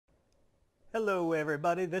Hello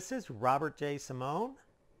everybody, this is Robert J. Simone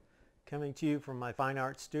coming to you from my fine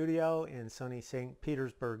art studio in sunny St.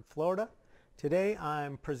 Petersburg, Florida. Today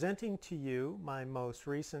I'm presenting to you my most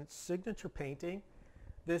recent signature painting.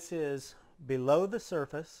 This is Below the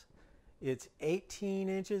Surface. It's 18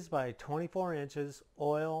 inches by 24 inches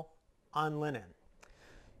oil on linen.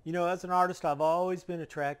 You know, as an artist I've always been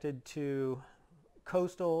attracted to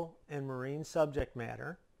coastal and marine subject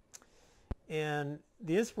matter. And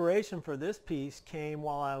the inspiration for this piece came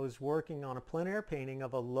while I was working on a plein air painting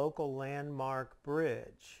of a local landmark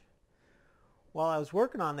bridge. While I was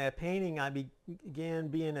working on that painting, I began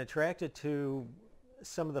being attracted to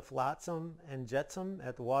some of the flotsam and jetsam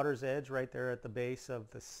at the water's edge right there at the base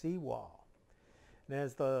of the seawall. And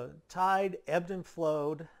as the tide ebbed and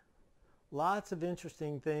flowed, lots of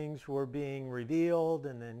interesting things were being revealed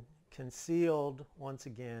and then concealed once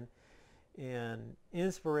again, and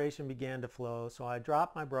inspiration began to flow. So I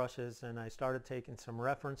dropped my brushes and I started taking some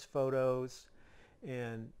reference photos,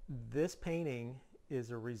 and this painting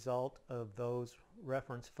is a result of those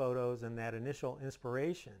reference photos and that initial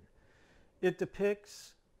inspiration. It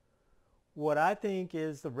depicts what I think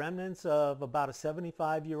is the remnants of about a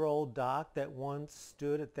 75-year-old dock that once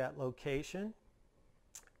stood at that location.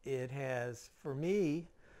 It has, for me,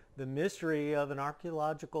 the mystery of an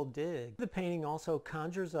archaeological dig. The painting also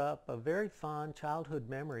conjures up a very fond childhood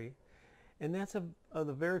memory, and that's of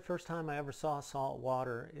the very first time I ever saw salt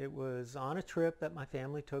water. It was on a trip that my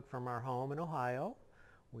family took from our home in Ohio.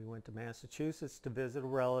 We went to Massachusetts to visit a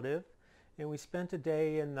relative, and we spent a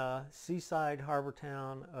day in the seaside harbor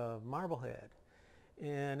town of Marblehead.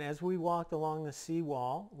 And as we walked along the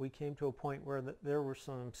seawall, we came to a point where there were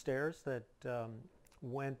some stairs that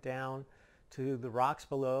went down to the rocks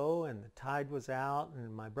below, and the tide was out,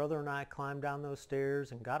 and my brother and I climbed down those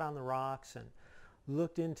stairs and got on the rocks and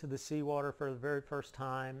looked into the seawater for the very first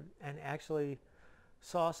time, and actually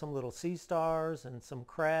saw some little sea stars and some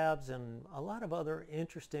crabs and a lot of other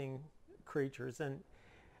interesting creatures. And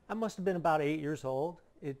I must have been about 8 years old,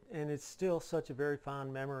 and it's still such a very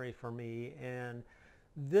fond memory for me. And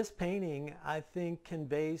this painting, I think,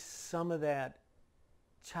 conveys some of that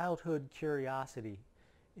childhood curiosity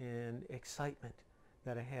and excitement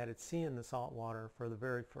that I had at seeing the salt water for the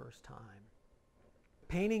very first time.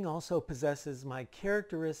 Painting also possesses my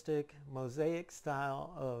characteristic mosaic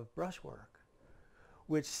style of brushwork,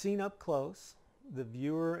 which seen up close, the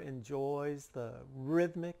viewer enjoys the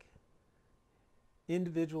rhythmic,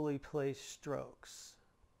 individually placed strokes.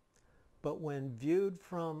 But when viewed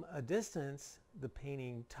from a distance, the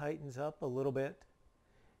painting tightens up a little bit,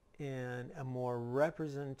 and a more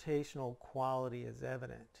representational quality is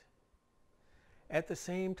evident. At the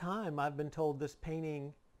same time, I've been told this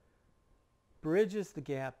painting bridges the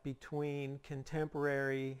gap between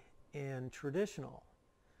contemporary and traditional,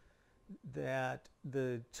 that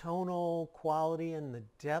the tonal quality and the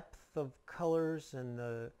depth of colors and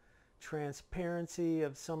the transparency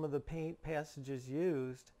of some of the paint passages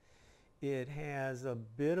used, it has a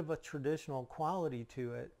bit of a traditional quality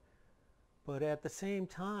to it. But at the same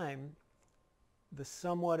time, the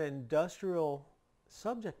somewhat industrial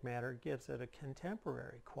subject matter gives it a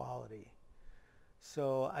contemporary quality.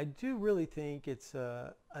 So I do really think it's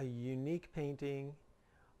a unique painting.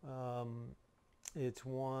 It's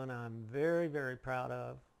one I'm very, very proud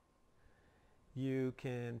of. You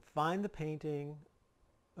can find the painting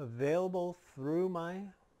available through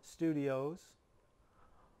my studios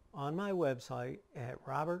on my website at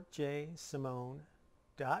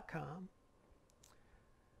robertjsimone.com.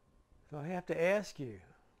 So I have to ask you,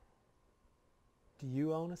 do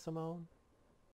you own a Simone?